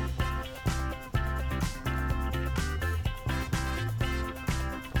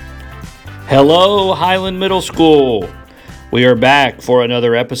Hello, Highland Middle School. We are back for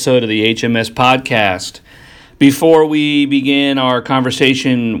another episode of the HMS podcast. Before we begin our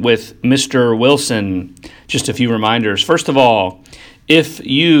conversation with Mr. Wilson, just a few reminders. First of all, if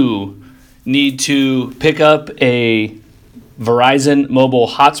you need to pick up a Verizon mobile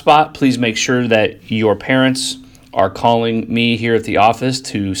hotspot, please make sure that your parents are calling me here at the office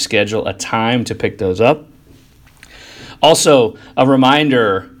to schedule a time to pick those up. Also, a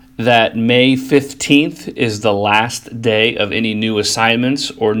reminder that May 15th is the last day of any new assignments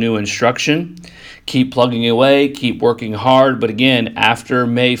or new instruction. Keep plugging away, keep working hard, but again, after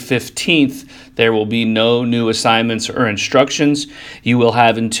May 15th, there will be no new assignments or instructions. You will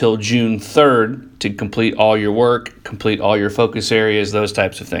have until June 3rd to complete all your work, complete all your focus areas, those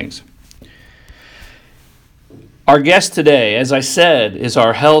types of things. Our guest today, as I said, is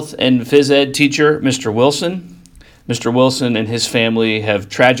our health and phys ed teacher, Mr. Wilson. Mr. Wilson and his family have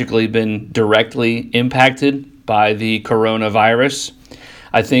tragically been directly impacted by the coronavirus.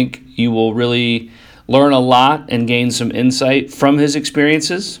 I think you will really learn a lot and gain some insight from his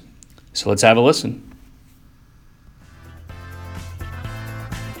experiences. So let's have a listen.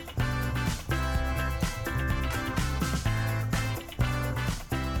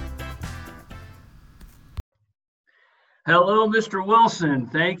 Hello, Mr. Wilson.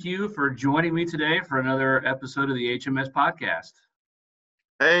 Thank you for joining me today for another episode of the HMS podcast.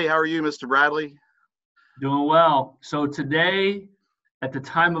 Hey, how are you, Mr. Bradley? Doing well. So today, at the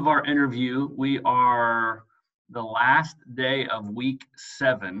time of our interview, we are the last day of week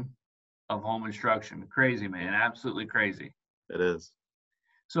 7 of home instruction. Crazy, man. Absolutely crazy. It is.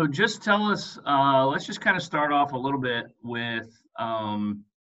 So just tell us, let's just kind of start off a little bit with,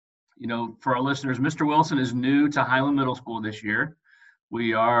 for our listeners, Mr. Wilson is new to Highland Middle School this year.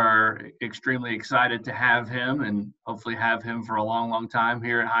 We are extremely excited to have him and hopefully have him for a long, long time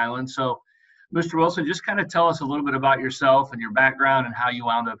here at Highland. So, Mr. Wilson, just kind of tell us a little bit about yourself and your background and how you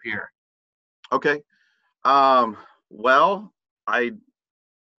wound up here. Okay. Well, I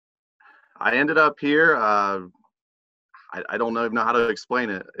ended up here. I don't even know how to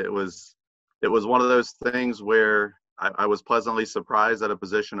explain it. It was one of those things where I was pleasantly surprised that a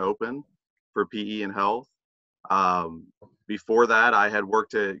position opened for PE and health. Before that, I had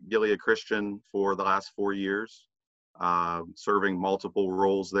worked at Gilead Christian for the last 4 years, serving multiple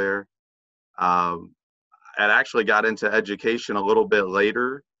roles there. I actually got into education a little bit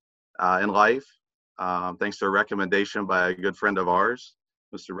later in life, thanks to a recommendation by a good friend of ours,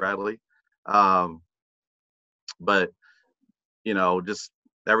 Mr. Bradley. But, just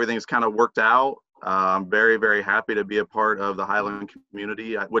everything's kind of worked out. I'm very, very happy to be a part of the Highland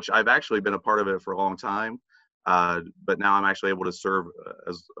community, which I've actually been a part of it for a long time. But now I'm actually able to serve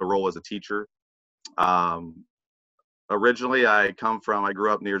as a role as a teacher. Originally, I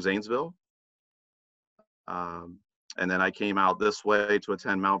grew up near Zanesville. And then I came out this way to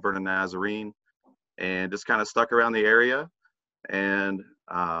attend Mount Vernon Nazarene and just kind of stuck around the area. And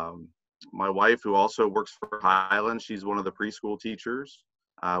my wife, who also works for Highland, she's one of the preschool teachers.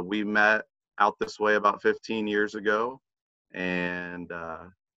 We met out this way about 15 years ago. And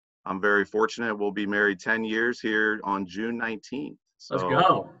I'm very fortunate. We'll be married 10 years here on June 19th. So, let's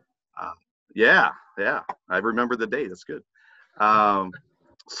go. Yeah. I remember the date. That's good.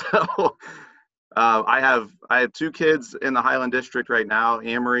 So I have 2 kids in the Highland District right now.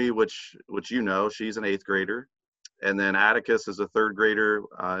 Amory, which she's an 8th grader. And then Atticus is a 3rd grader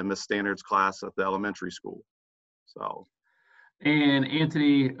in Miss Standard's class at the elementary school. So. And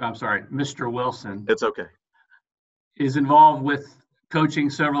Mr. Wilson. It's okay. Is involved with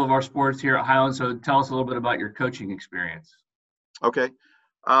coaching several of our sports here at Highland. So tell us a little bit about your coaching experience. Okay.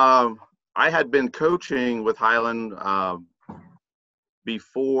 I had been coaching with Highland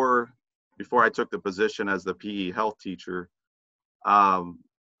before I took the position as the PE health teacher.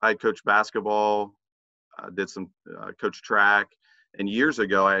 I coached basketball, did some coach track, and years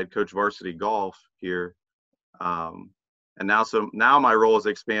ago I had coached varsity golf here. And now my role has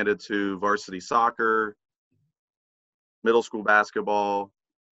expanded to varsity soccer, middle school basketball,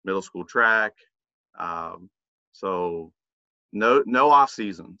 middle school track. So no off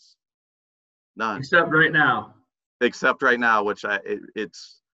seasons, none. Except right now, which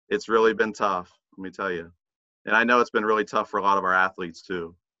it's really been tough. Let me tell you, and I know it's been really tough for a lot of our athletes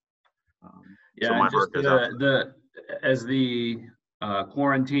too. So my heart goes out to them. As the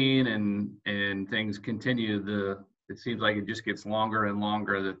quarantine and things continue, it seems like it just gets longer and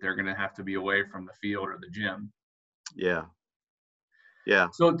longer that they're going to have to be away from the field or the gym. Yeah.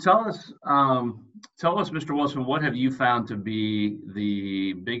 So tell us, Mr. Wilson, what have you found to be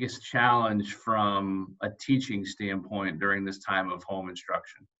the biggest challenge from a teaching standpoint during this time of home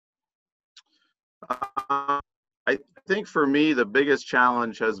instruction? I think for me, the biggest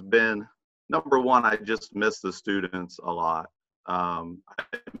challenge has been number one, I just miss the students a lot. I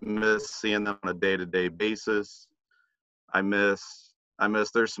miss seeing them on a day-to-day basis. I miss I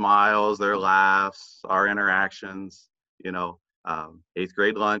miss their smiles, their laughs, our interactions. You know, eighth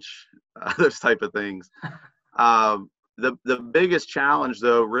grade lunch, those type of things. The biggest challenge,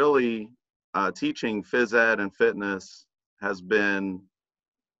 though, really teaching phys ed and fitness has been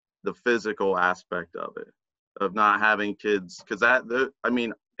the physical aspect of it, of not having kids, because I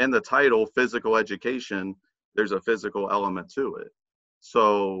mean, in the title, physical education, there's a physical element to it.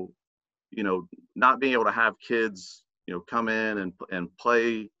 So, not being able to have kids, come in and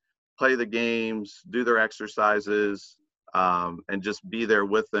play the games, do their exercises, and just be there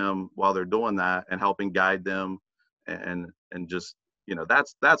with them while they're doing that and helping guide them, and just,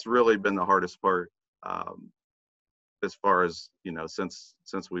 that's really been the hardest part. As far as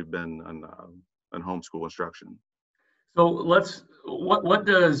since we've been in homeschool instruction. So what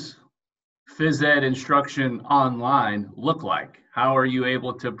does phys ed instruction online look like? How are you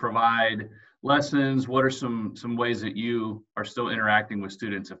able to provide lessons? What are some ways that you are still interacting with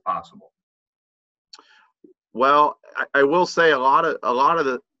students if possible? Well, I will say a lot of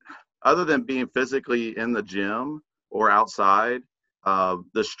the, other than being physically in the gym or outside,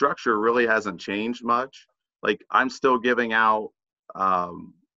 the structure really hasn't changed much. Like, I'm still giving out,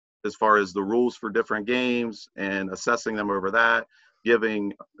 as far as the rules for different games and assessing them over that,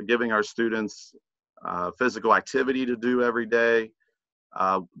 giving our students physical activity to do every day.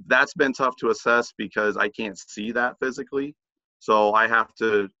 That's been tough to assess because I can't see that physically. So I have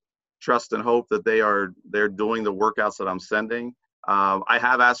to trust and hope that they're doing the workouts that I'm sending. I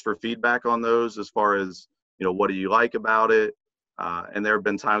have asked for feedback on those as far as, what do you like about it? And there have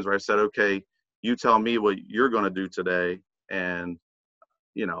been times where I said, okay, you tell me what you're going to do today. And,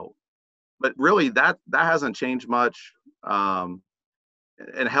 but really that hasn't changed much. And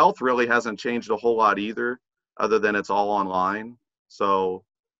health really hasn't changed a whole lot either, other than it's all online. So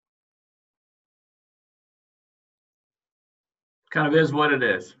kind of is what it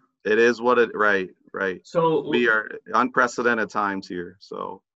is. It is what it, right. So we are unprecedented times here.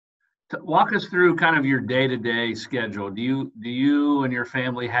 So walk us through kind of your day-to-day schedule. Do you and your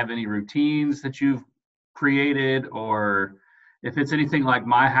family have any routines that you've created, or if it's anything like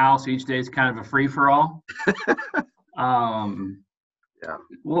my house, each day is kind of a free-for-all? Yeah.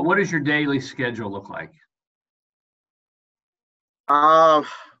 What does your daily schedule look like?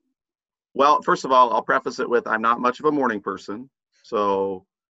 Well, first of all, I'll preface it with I'm not much of a morning person. So,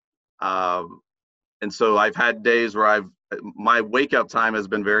 and so I've had days where my wake up time has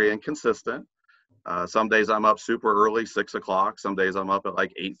been very inconsistent. Some days I'm up super early, 6 o'clock. Some days I'm up at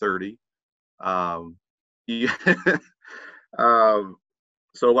like 8:30. Yeah.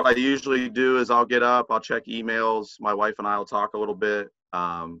 So what I usually do is I'll get up, I'll check emails. My wife and I will talk a little bit.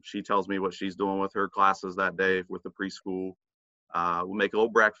 She tells me what she's doing with her classes that day with the preschool. We'll make a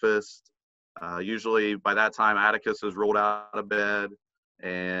little breakfast. Usually by that time, Atticus has rolled out of bed,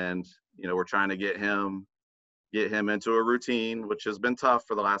 and we're trying to get him into a routine, which has been tough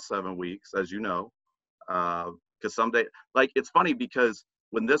for the last 7 weeks, as you know. Because someday, like, it's funny because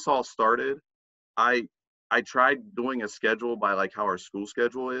when this all started, I tried doing a schedule by like how our school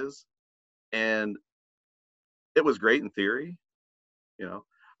schedule is, and it was great in theory.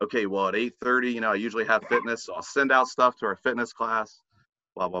 Okay, well, at 8:30, I usually have fitness, so I'll send out stuff to our fitness class,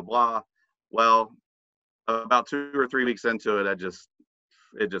 blah blah blah. Well, about 2 or 3 weeks into it, it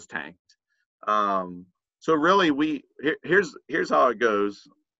just tanked. So really, here's how it goes.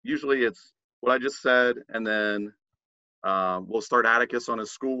 Usually it's what I just said, and then we'll start Atticus on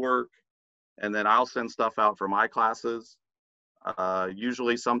his schoolwork, and then I'll send stuff out for my classes.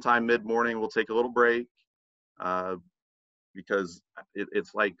 Usually sometime mid-morning, we'll take a little break, because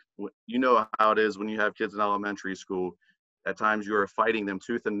it's like, how it is when you have kids in elementary school. At times you are fighting them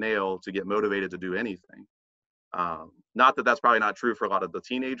tooth and nail to get motivated to do anything. Not that that's probably not true for a lot of the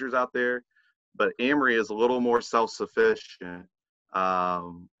teenagers out there, but Amory is a little more self-sufficient,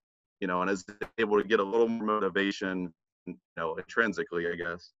 and is able to get a little more motivation, intrinsically, I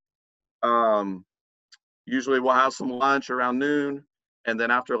guess. Usually we'll have some lunch around noon, and then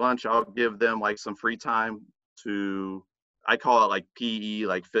after lunch, I'll give them like some free time I call it like PE,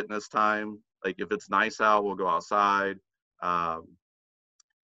 like fitness time. Like if it's nice out, we'll go outside.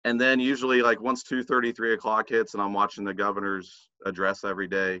 And then usually like once 2:30, 3 o'clock hits and I'm watching the governor's address every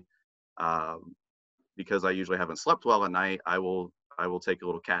day, because I usually haven't slept well at night, I will take a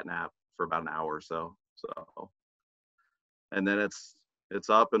little cat nap for about an hour or so. And then it's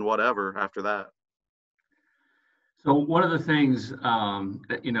up and whatever after that. So one of the things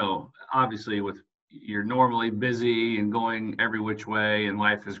that, obviously with you're normally busy and going every which way, and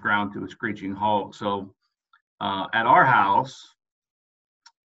life is ground to a screeching halt. So at our house,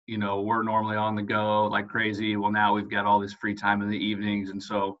 we're normally on the go like crazy. Well, now we've got all this free time in the evenings, and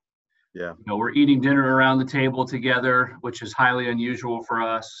so Yeah. we're eating dinner around the table together, which is highly unusual for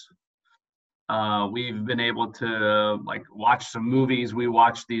us. We've been able to watch some movies. We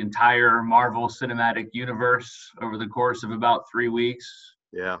watched the entire Marvel Cinematic Universe over the course of about 3 weeks.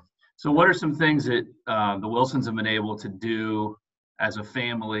 Yeah. So what are some things that the Wilsons have been able to do as a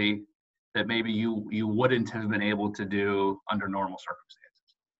family that maybe you wouldn't have been able to do under normal circumstances?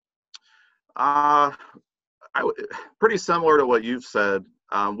 Pretty similar to what you've said.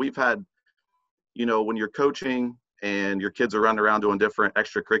 We've had, when you're coaching and your kids are running around doing different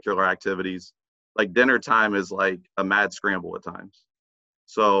extracurricular activities, like dinner time is like a mad scramble at times.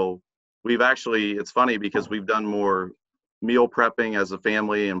 So it's funny because we've done more meal prepping as a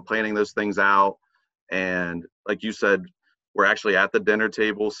family and planning those things out. And like you said, we're actually at the dinner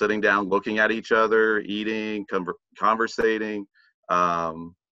table, sitting down, looking at each other, eating, conversating.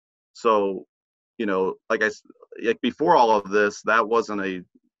 So, like before all of this, that wasn't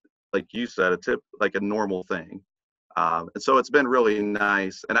like you said, like a normal thing. And so it's been really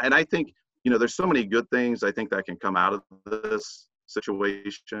nice. And I think, there's so many good things I think that can come out of this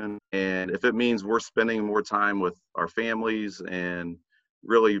situation. And if it means we're spending more time with our families and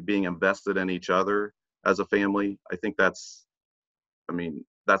really being invested in each other as a family, I think that's a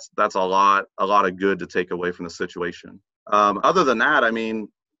lot of good to take away from the situation. Other than that,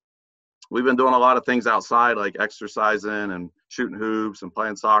 we've been doing a lot of things outside, like exercising and shooting hoops and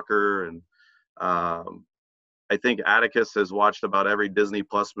playing soccer. And I think Atticus has watched about every Disney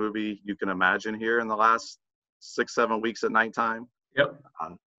Plus movie you can imagine here in the last 6-7 weeks at nighttime. Yep.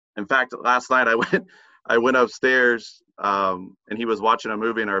 In fact, last night I went upstairs and he was watching a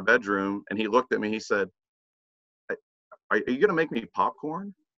movie in our bedroom, and he looked at me. He said, "Are you going to make me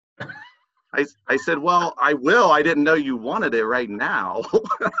popcorn?" I said, "Well, I will. I didn't know you wanted it right now."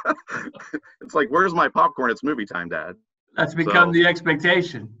 It's like, where's my popcorn? It's movie time, Dad. That's become the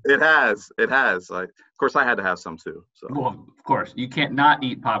expectation. It has. Of course, I had to have some too. So. Well, of course, you can't not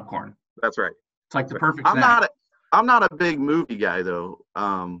eat popcorn. That's right. It's like the perfect snack. I'm not a big movie guy though.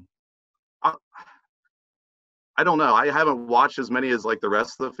 I don't know. I haven't watched as many as like the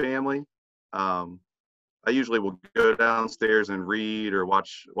rest of the family. I usually will go downstairs and read or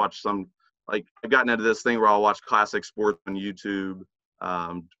watch some. Like, I've gotten into this thing where I'll watch classic sports on YouTube,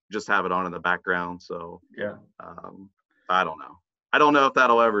 just have it on in the background. So yeah, I don't know. I don't know if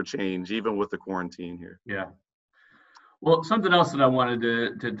that'll ever change, even with the quarantine here. Yeah. Well, something else that I wanted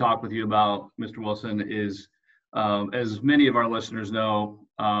to talk with you about, Mr. Wilson, is as many of our listeners know,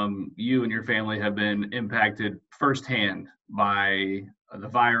 you and your family have been impacted firsthand by the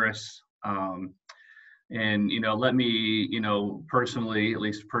virus. And, let me, personally, at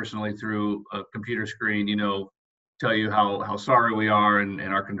least personally through a computer screen, tell you how sorry we are and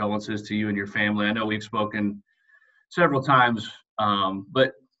our condolences to you and your family. I know we've spoken several times,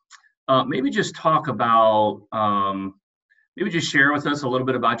 but maybe just talk about, maybe just share with us a little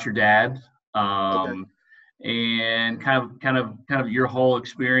bit about your dad, Okay. and kind of your whole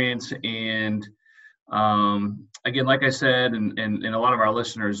experience. And again, like I said, and a lot of our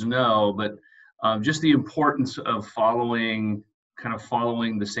listeners know, but just the importance of following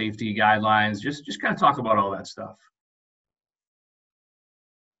the safety guidelines. Just kind of talk about all that stuff.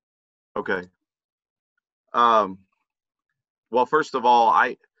 Okay. Well, first of all,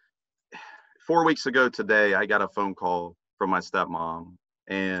 4 weeks ago today, I got a phone call from my stepmom,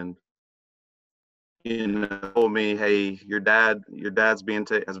 and told me, "Hey, your dad's has been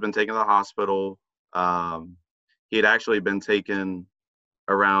taken to the hospital." He had actually been taken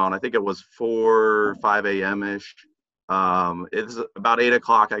around, I think it was 4 or 5 a.m. ish. It's about 8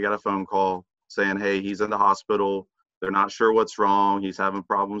 o'clock. I got a phone call saying, "Hey, he's in the hospital. They're not sure what's wrong. He's having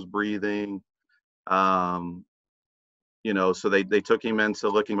problems breathing." So they took him into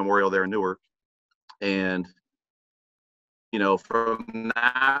Licking Memorial there in Newark. And, from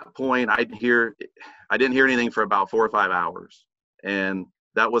that point, I didn't hear anything for about 4 or 5 hours. And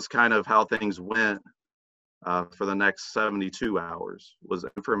that was kind of how things went for the next 72 hours.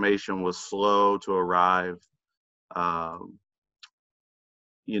 Information was slow to arrive.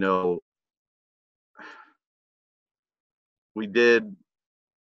 We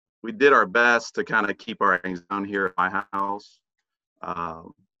did our best to kind of keep our anxiety down here at my house.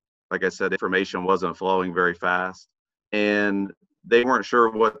 Like I said, information wasn't flowing very fast, and they weren't sure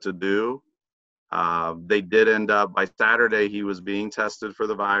what to do. They did end up, by Saturday, he was being tested for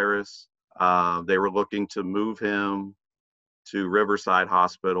the virus. They were looking to move him to Riverside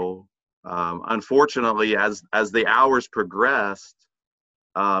Hospital. Unfortunately, as the hours progressed,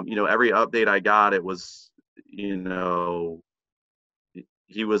 every update I got, it was, he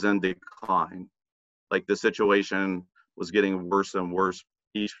was in decline. Like the situation was getting worse and worse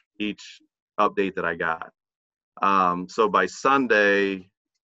each update that I got. So by Sunday,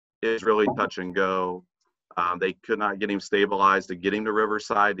 it was really touch and go. They could not get him stabilized to get him to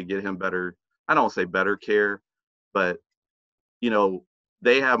Riverside to get him better. I don't want to say better care, but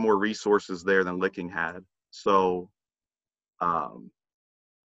they have more resources there than Licking had. So, um,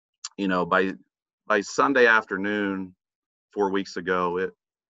 by Sunday afternoon, 4 weeks ago,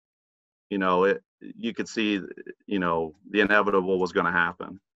 you could see, the inevitable was going to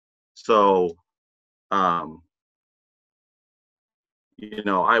happen. So, I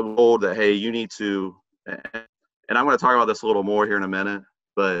was told that, hey, you need to, and I'm going to talk about this a little more here in a minute,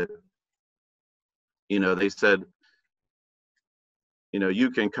 but, they said,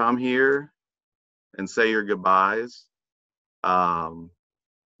 you can come here and say your goodbyes.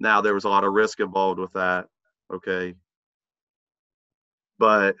 Now there was a lot of risk involved with that. Okay.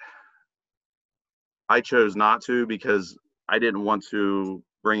 But I chose not to because I didn't want to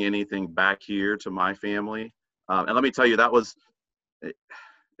bring anything back here to my family. And let me tell you, that was,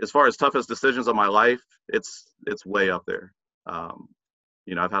 as far as toughest decisions of my life, it's way up there.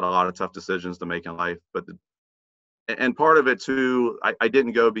 I've had a lot of tough decisions to make in life, and part of it too, I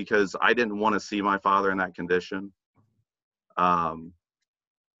didn't go because I didn't want to see my father in that condition.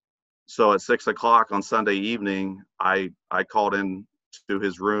 So at 6 o'clock on Sunday evening, I called in to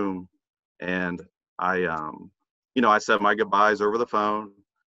his room, and I said my goodbyes over the phone.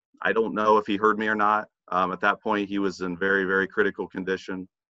 I don't know if he heard me or not. At that point, he was in very, very critical condition.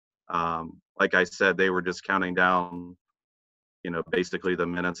 Like I said, they were just counting down, basically the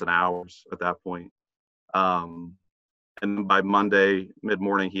minutes and hours at that point. And by Monday,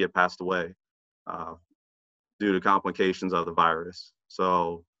 mid-morning, he had passed away due to complications of the virus.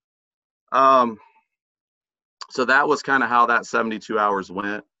 So that was kind of how that 72 hours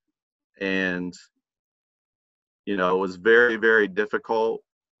went. And, it was very, very difficult.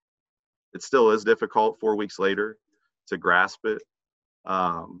 It still is difficult 4 weeks later to grasp it.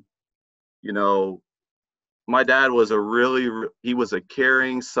 My dad was he was a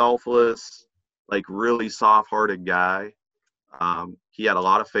caring, selfless, like really soft-hearted guy. He had a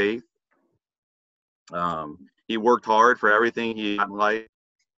lot of faith. He worked hard for everything he got in life.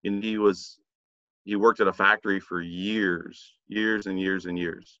 And he worked at a factory for years and years and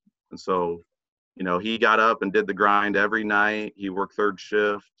years. And so, he got up and did the grind every night. He worked third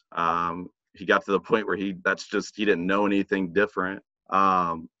shift. He got to the point where he didn't know anything different.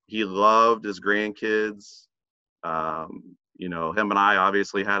 He loved his grandkids. Him and I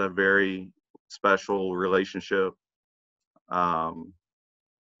obviously had a very special relationship. There's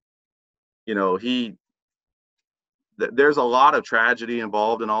a lot of tragedy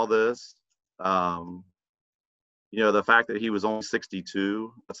involved in all this. The fact that he was only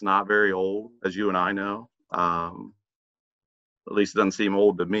 62, that's not very old, as you and I know. At least it doesn't seem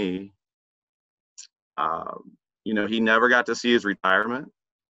old to me. He never got to see his retirement,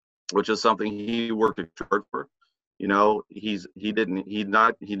 which is something he worked hard for. He's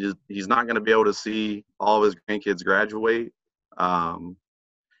not going to be able to see all of his grandkids graduate. And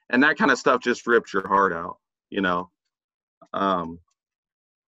that kind of stuff just rips your heart out,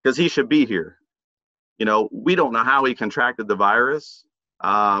 because he should be here. We don't know how he contracted the virus.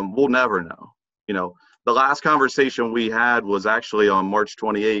 We'll never know. The last conversation we had was actually on March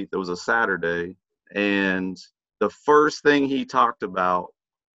 28th. It was a Saturday. And the first thing he talked about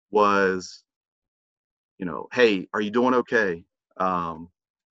was, hey, are you doing okay? You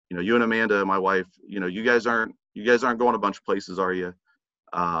and Amanda, my wife, you guys aren't going a bunch of places, are you?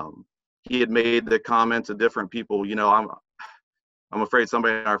 He had made the comment to different people, I'm afraid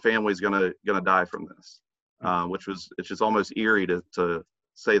somebody in our family is gonna die from this, it's just almost eerie to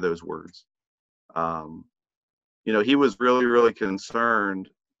say those words. He was really, really concerned,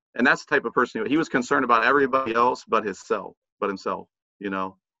 and that's the type of person he was concerned about everybody else but himself.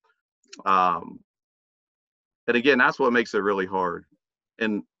 And again, that's what makes it really hard.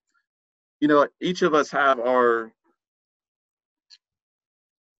 And each of us have our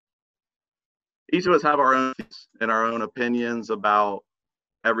own and our own opinions about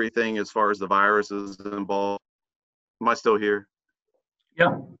everything as far as the virus is involved. Am I still here?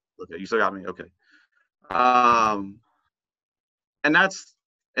 Yeah. Okay, you still got me. Okay. And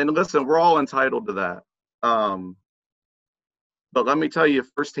listen, we're all entitled to that. But let me tell you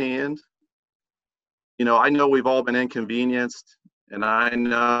firsthand, I know we've all been inconvenienced, and I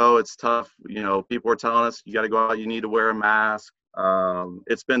know it's tough. People are telling us you got to go out, you need to wear a mask.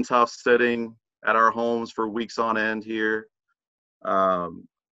 It's been tough sitting at our homes for weeks on end here.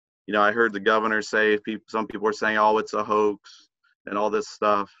 I heard the governor say, some people are saying, oh, it's a hoax and all this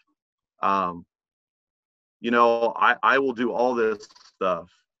stuff. I will do all this stuff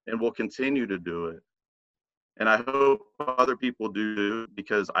and will continue to do it. And I hope other people do,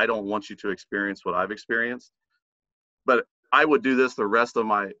 because I don't want you to experience what I've experienced. But I would do this the rest of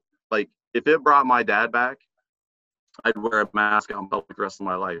if it brought my dad back, I'd wear a mask out in public the rest of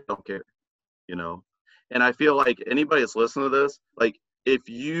my life. I don't care, And I feel like anybody that's listening to this, if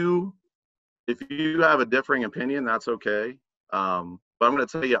you have a differing opinion, that's okay. But I'm going to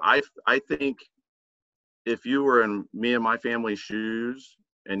tell you, I think if you were in me and my family's shoes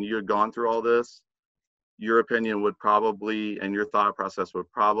and you had gone through all this, your opinion would probably, and your thought process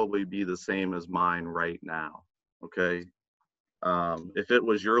would probably be the same as mine right now. Okay. If it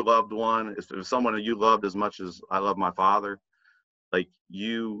was your loved one, if it was someone that you loved as much as I love my father,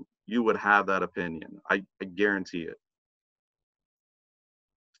 you would have that opinion. I guarantee it.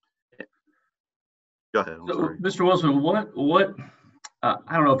 Go ahead. I'm sorry. Mr. Wilson, what I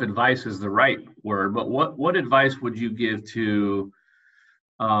don't know if advice is the right word, but what advice would you give to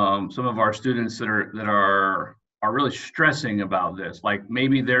some of our students that are really stressing about this? Like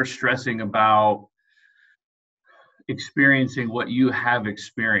maybe they're stressing about experiencing what you have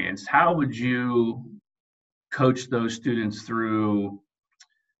experienced. How would you coach those students through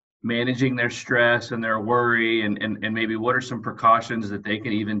managing their stress and their worry, and maybe what are some precautions that they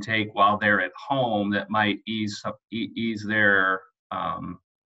can even take while they're at home that might ease their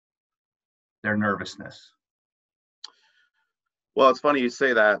nervousness? Well, it's funny you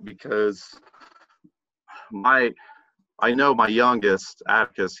say that, because I know my youngest,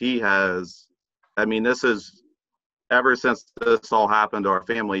 Atticus, this is ever since this all happened to our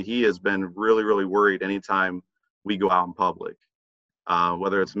family, he has been really, really worried anytime we go out in public,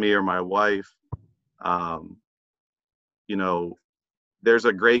 whether it's me or my wife. There's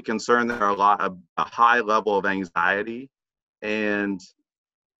a great concern there, a high level of anxiety. And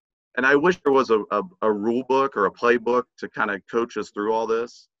I wish there was a rule book or a playbook to kind of coach us through all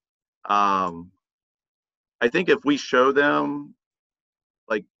this. I think if we show them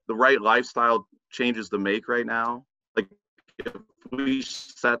the right lifestyle changes to make right now, if we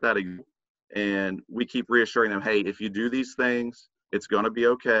set that and we keep reassuring them, hey, if you do these things, it's going to be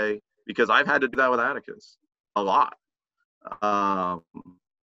okay. Because I've had to do that with Atticus a lot.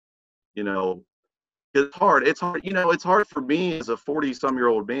 It's hard. It's hard for me as a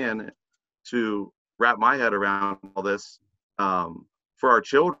 40-some-year-old man to wrap my head around all this. For our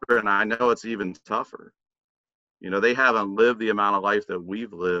children, I know it's even tougher. They haven't lived the amount of life that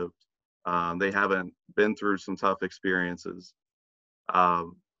we've lived. They haven't been through some tough experiences. I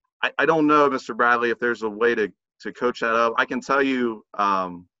don't know, Mr. Bradley, if there's a way to coach that up. I can tell you, I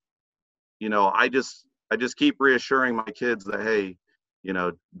just keep reassuring my kids that, hey,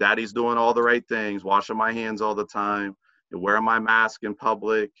 daddy's doing all the right things, washing my hands all the time, wearing my mask in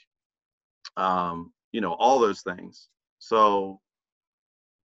public, all those things. So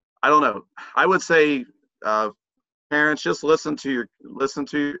I don't know. I would say, parents, just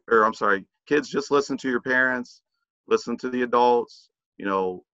kids, just listen to your parents, listen to the adults,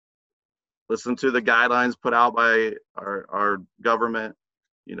 listen to the guidelines put out by our government.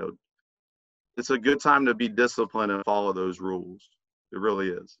 It's a good time to be disciplined and follow those rules. It really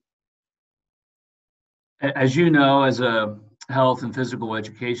is. As you know, as a health and physical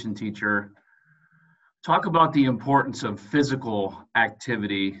education teacher, talk about the importance of physical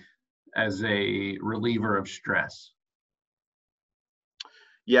activity as a reliever of stress.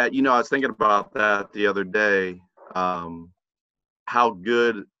 Yeah, I was thinking about that the other day, how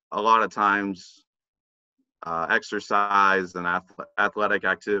good a lot of times exercise and athletic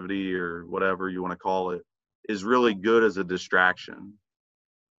activity, or whatever you want to call it, is really good as a distraction.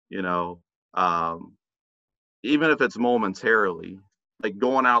 Even if it's momentarily, like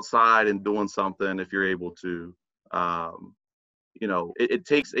going outside and doing something if you're able to.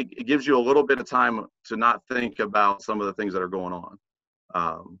 It gives you a little bit of time to not think about some of the things that are going on.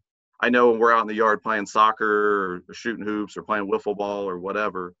 I know when we're out in the yard playing soccer or shooting hoops or playing wiffle ball or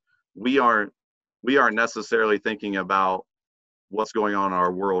whatever, we aren't necessarily thinking about what's going on in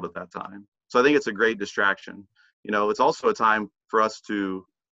our world at that time. So I think it's a great distraction. It's also a time for us to,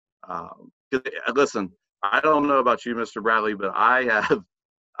 listen, I don't know about you, Mr. Bradley, but I have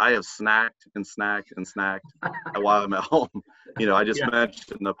snacked and snacked and snacked while I'm at home. I just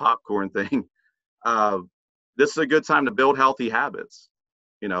mentioned the popcorn thing. This is a good time to build healthy habits,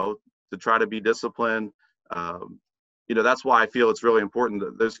 to try to be disciplined. That's why I feel it's really important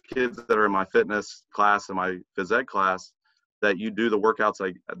that those kids that are in my fitness class and my phys ed class, that you do the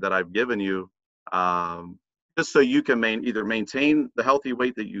workouts that I've given you, just so you can either maintain the healthy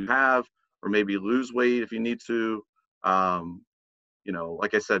weight that you have, or maybe lose weight if you need to.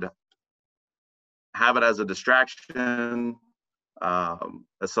 Like I said, have it as a distraction,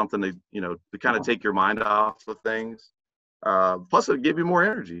 as something to kind of take your mind off of things. Plus, it'll give you more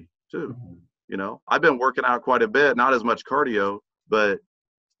energy too. I've been working out quite a bit, not as much cardio, but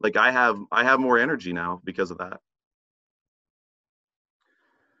like I have more energy now because of that.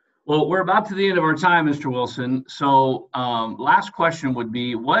 Well, we're about to the end of our time, Mr. Wilson. So last question would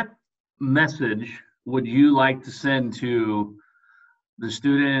be, what message would you like to send to the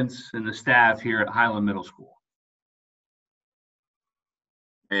students and the staff here at Highland Middle School?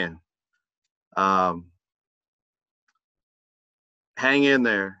 Man, hang in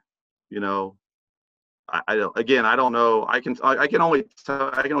there. I don't know. I can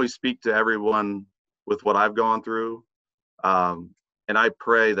only speak to everyone with what I've gone through. And I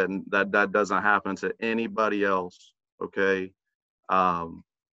pray that doesn't happen to anybody else. Okay.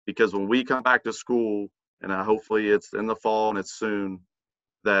 Because when we come back to school, and hopefully it's in the fall and it's soon,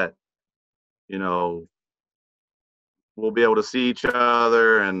 that, we'll be able to see each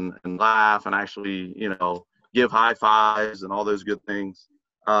other and laugh and actually, give high fives and all those good things.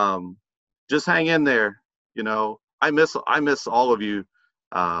 Just hang in there. I miss all of you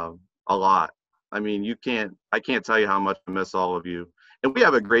a lot. I mean, I can't tell you how much I miss all of you. And we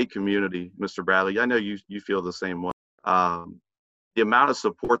have a great community, Mr. Bradley. I know you feel the same way. The amount of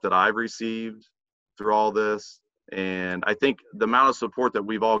support that I've received through all this, and I think the amount of support that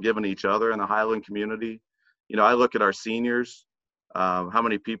we've all given each other in the Highland community. I look at our seniors, how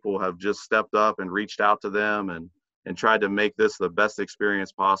many people have just stepped up and reached out to them and tried to make this the best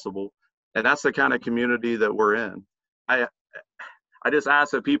experience possible. And that's the kind of community that we're in. I just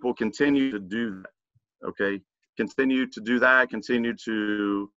ask that people continue to do that. Okay. Continue to do that. Continue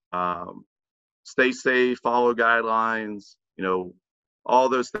to stay safe, follow guidelines, all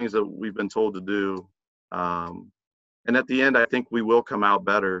those things that we've been told to do. And at the end, I think we will come out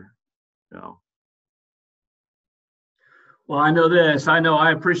better. Well, I know this.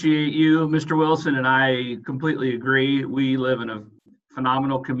 I appreciate you, Mr. Wilson, and I completely agree. We live in a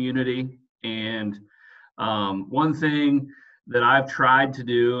phenomenal community. And one thing that I've tried to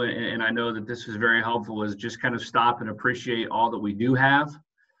do, and I know that this is very helpful, is just kind of stop and appreciate all that we do have.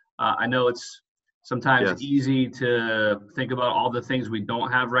 I know it's sometimes easy to think about all the things we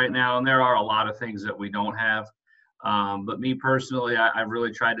don't have right now, and there are a lot of things that we don't have. But me personally, I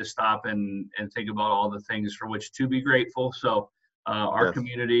really tried to stop and think about all the things for which to be grateful. So our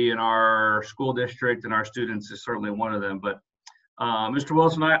community and our school district and our students is certainly one of them. But Mr.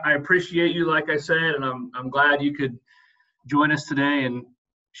 Wilson, I appreciate you, like I said, and I'm glad you could join us today and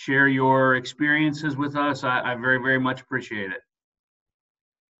share your experiences with us. I very, very much appreciate it.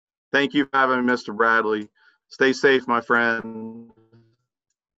 Thank you for having me, Mr. Bradley. Stay safe, my friend.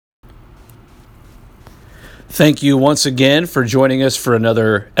 Thank you once again for joining us for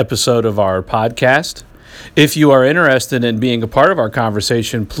another episode of our podcast. If you are interested in being a part of our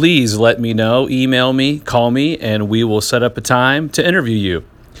conversation, please let me know, email me, call me, and we will set up a time to interview you.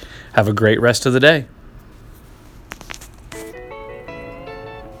 Have a great rest of the day.